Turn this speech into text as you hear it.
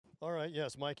All right,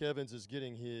 yes, Mike Evans is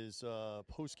getting his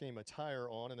post-game attire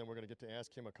on, and then we're going to get to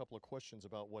ask him a couple of questions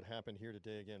about what happened here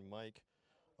today. Again, Mike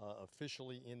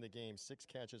officially in the game, 6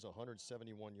 catches,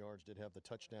 171 yards, did have the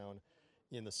touchdown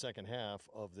in the second half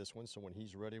of this one. So when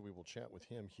he's ready, we will chat with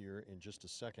him here in just a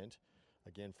second.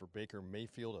 Again, for Baker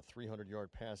Mayfield, a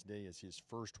 300-yard pass day is his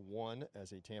first one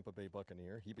as a Tampa Bay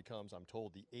Buccaneer. He becomes, I'm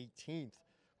told, the 18th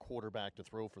quarterback to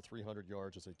throw for 300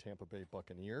 yards as a Tampa Bay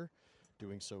Buccaneer,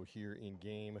 doing so here in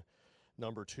game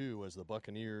number 2 as the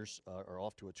Buccaneers are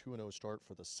off to a 2-0 start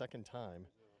for the second time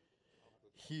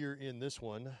here in this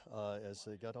one, as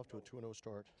they got off to a 2-0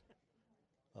 start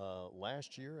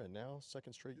last year and now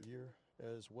second straight year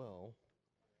as well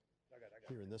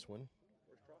here in this one.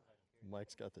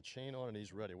 Mike's got the chain on and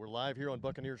he's ready. We're live here on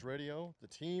Buccaneers Radio. The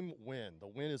team win. The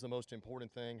win is the most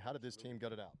important thing. How did this team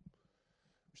gut it out?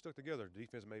 We stuck together.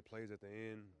 Defense made plays at the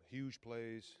end, huge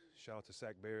plays. Shout out to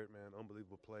Zach Barrett, man,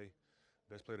 unbelievable play.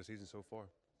 Best play of the season so far.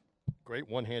 Great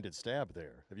one-handed stab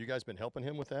there. Have you guys been helping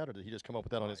him with that, or did he just come up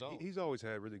with that on his own? He's always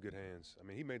had really good hands. I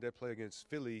mean, he made that play against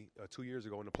Philly 2 years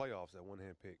ago in the playoffs, that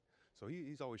one-hand pick. So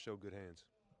he's always showed good hands.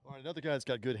 All right, another guy that's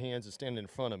got good hands is standing in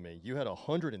front of me. You had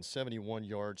 171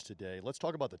 yards today. Let's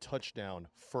talk about the touchdown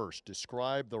first.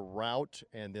 Describe the route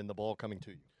and then the ball coming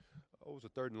to you. It was a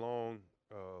 3rd and long.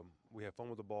 We had fun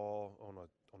with the ball on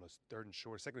a 3rd and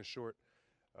short, 2nd and short.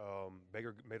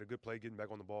 Baker made a good play getting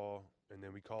back on the ball, and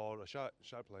then we called a shot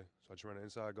play. So I just ran an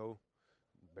inside go.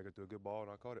 Baker threw a good ball,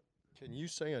 and I caught it. Can you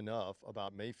say enough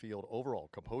about Mayfield overall?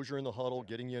 Composure in the huddle,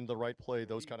 getting you into the right play,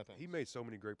 those kind of things. He made so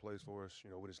many great plays for us,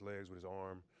 with his legs, with his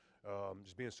arm.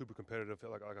 Just being super competitive.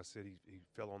 Like I said, he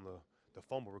fell on the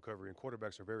fumble recovery, and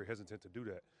quarterbacks are very hesitant to do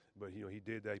that. But, he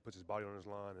did that. He puts his body on his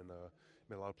line and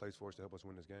made a lot of plays for us to help us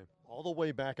win this game. All the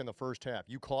way back in the first half,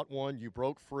 you caught one, you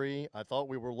broke free. I thought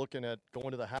we were looking at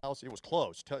going to the house. It was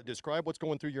close. Describe what's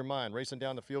going through your mind, racing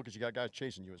down the field because you got guys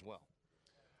chasing you as well.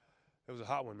 It was a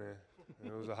hot one, man.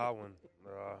 It was a hot one.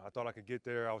 I thought I could get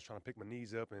there. I was trying to pick my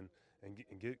knees up and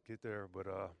get there, but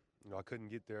I couldn't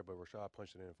get there. But Rashad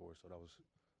punched it in for us, so that was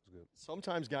good.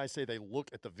 Sometimes guys say they look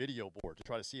at the video board to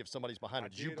try to see if somebody's behind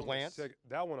them. Did you glance?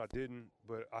 That one I didn't,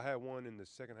 but I had one in the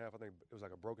second half. I think it was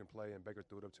like a broken play, and Baker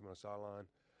threw it up to me on the sideline,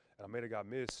 and I made a guy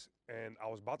miss. And I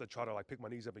was about to try to pick my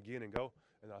knees up again and go,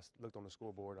 and I looked on the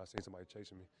scoreboard and I seen somebody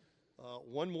chasing me.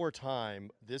 One more time,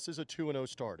 this is a 2-0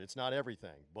 start. It's not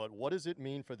everything, but what does it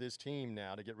mean for this team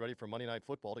now to get ready for Monday Night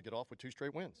Football to get off with 2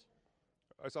 straight wins?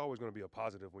 It's always going to be a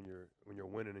positive when you're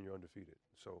winning and you're undefeated.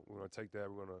 So we're going to take that.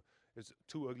 It's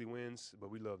 2 ugly wins,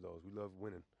 but we love those. We love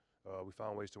winning. We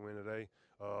found ways to win today.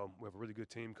 We have a really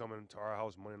good team coming to our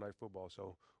house Monday Night Football.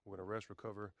 So we're going to rest,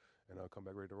 recover, and come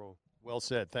back ready to roll. Well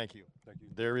said. Thank you. Thank you.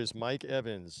 There is Mike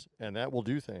Evans, and that will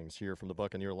do things here from the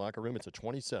Buccaneer locker room. It's a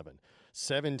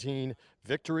 27-17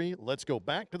 victory. Let's go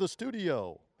back to the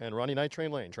studio and Ronnie Knight,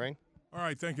 Train Lane. Train. All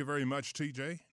right, thank you very much, TJ.